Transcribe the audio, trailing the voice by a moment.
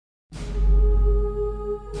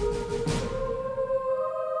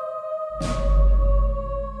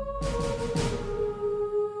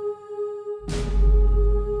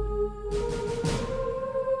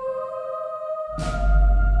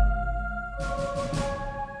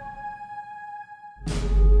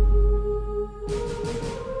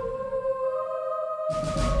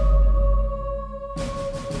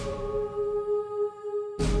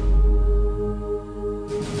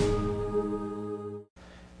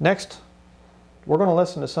Next, we're going to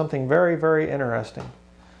listen to something very, very interesting.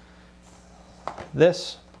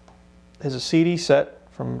 This is a CD set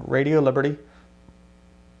from Radio Liberty.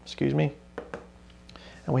 Excuse me.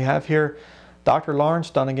 And we have here Dr. Lawrence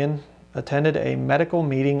Dunegan attended a medical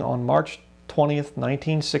meeting on March 20th,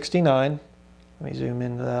 1969. Let me zoom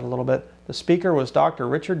into that a little bit. The speaker was Dr.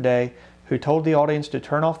 Richard Day, who told the audience to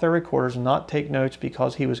turn off their recorders and not take notes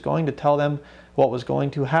because he was going to tell them what was going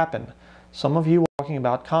to happen. Some of you were talking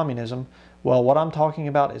about communism. Well, what I'm talking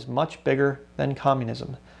about is much bigger than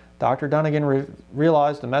communism. Dr. Dunegan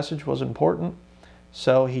realized the message was important,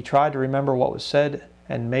 so he tried to remember what was said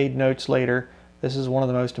and made notes later. This is one of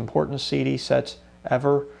the most important CD sets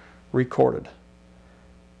ever recorded.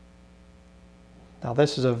 Now,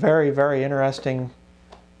 this is a very, very interesting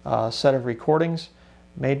set of recordings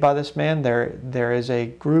made by this man. There is a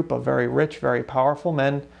group of very rich, very powerful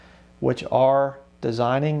men which are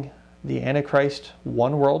designing the Antichrist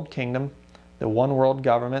one world kingdom, the one world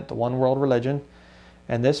government, the one world religion.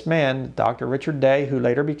 And this man, Dr. Richard Day, who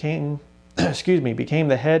later became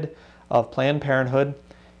the head of Planned Parenthood,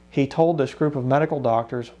 he told this group of medical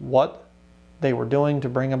doctors what they were doing to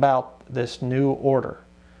bring about this new order.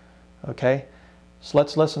 Okay, so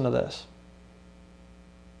let's listen to this.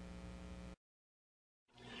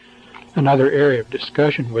 Another area of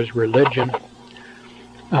discussion was religion.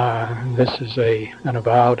 This is an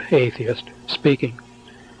avowed atheist speaking.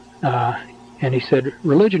 And he said,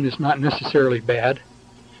 religion is not necessarily bad.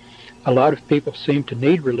 A lot of people seem to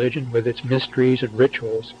need religion with its mysteries and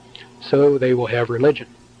rituals, so they will have religion.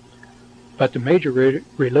 But the major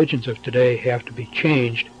religions of today have to be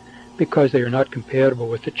changed because they are not compatible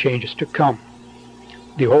with the changes to come.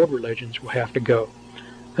 The old religions will have to go,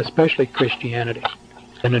 especially Christianity.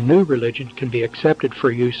 And a new religion can be accepted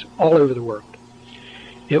for use all over the world.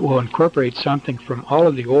 It will incorporate something from all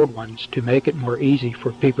of the old ones to make it more easy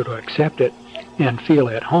for people to accept it and feel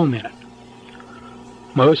at home in it.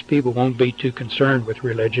 Most people won't be too concerned with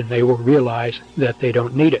religion. They will realize that they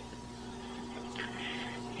don't need it.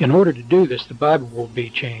 In order to do this, the Bible will be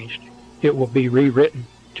changed. It will be rewritten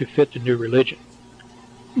to fit the new religion.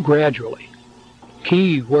 Gradually,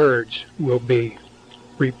 key words will be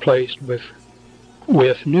replaced with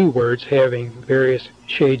new words having various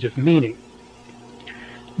shades of meaning.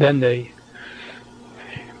 Then the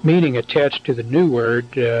meaning attached to the new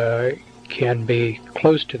word can be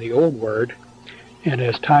close to the old word, and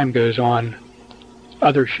as time goes on,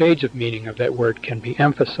 other shades of meaning of that word can be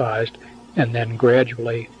emphasized, and then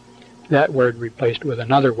gradually that word replaced with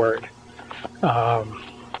another word.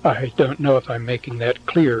 I don't know if I'm making that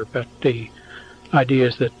clear, but the idea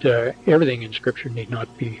is that everything in Scripture need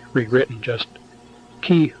not be rewritten, just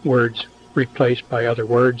key words replaced by other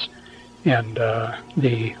words, and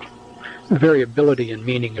the variability in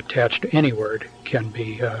meaning attached to any word can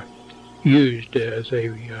be used as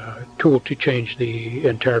a tool to change the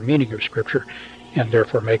entire meaning of Scripture and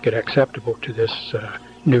therefore make it acceptable to this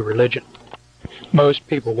new religion. Most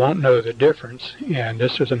people won't know the difference, and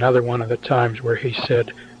this is another one of the times where he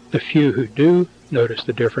said the few who do notice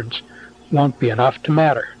the difference won't be enough to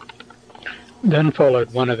matter. Then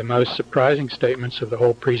followed one of the most surprising statements of the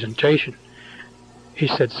whole presentation. He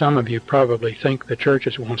said, some of you probably think the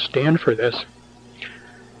churches won't stand for this.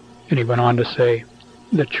 And he went on to say,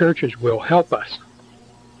 the churches will help us.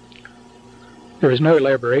 There was no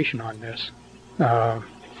elaboration on this.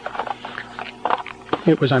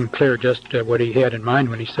 It was unclear just what he had in mind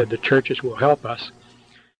when he said the churches will help us.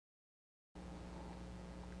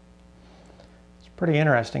 It's pretty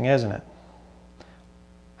interesting, isn't it?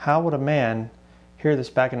 How would a man hear this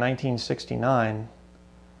back in 1969?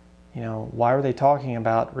 You know, why were they talking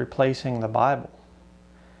about replacing the Bible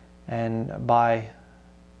and by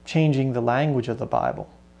changing the language of the Bible?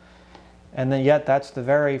 And then yet that's the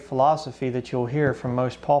very philosophy that you'll hear from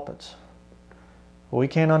most pulpits. We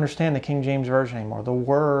can't understand the King James Version anymore. The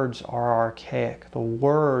words are archaic. The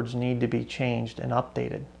words need to be changed and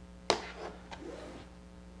updated.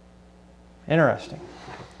 Interesting.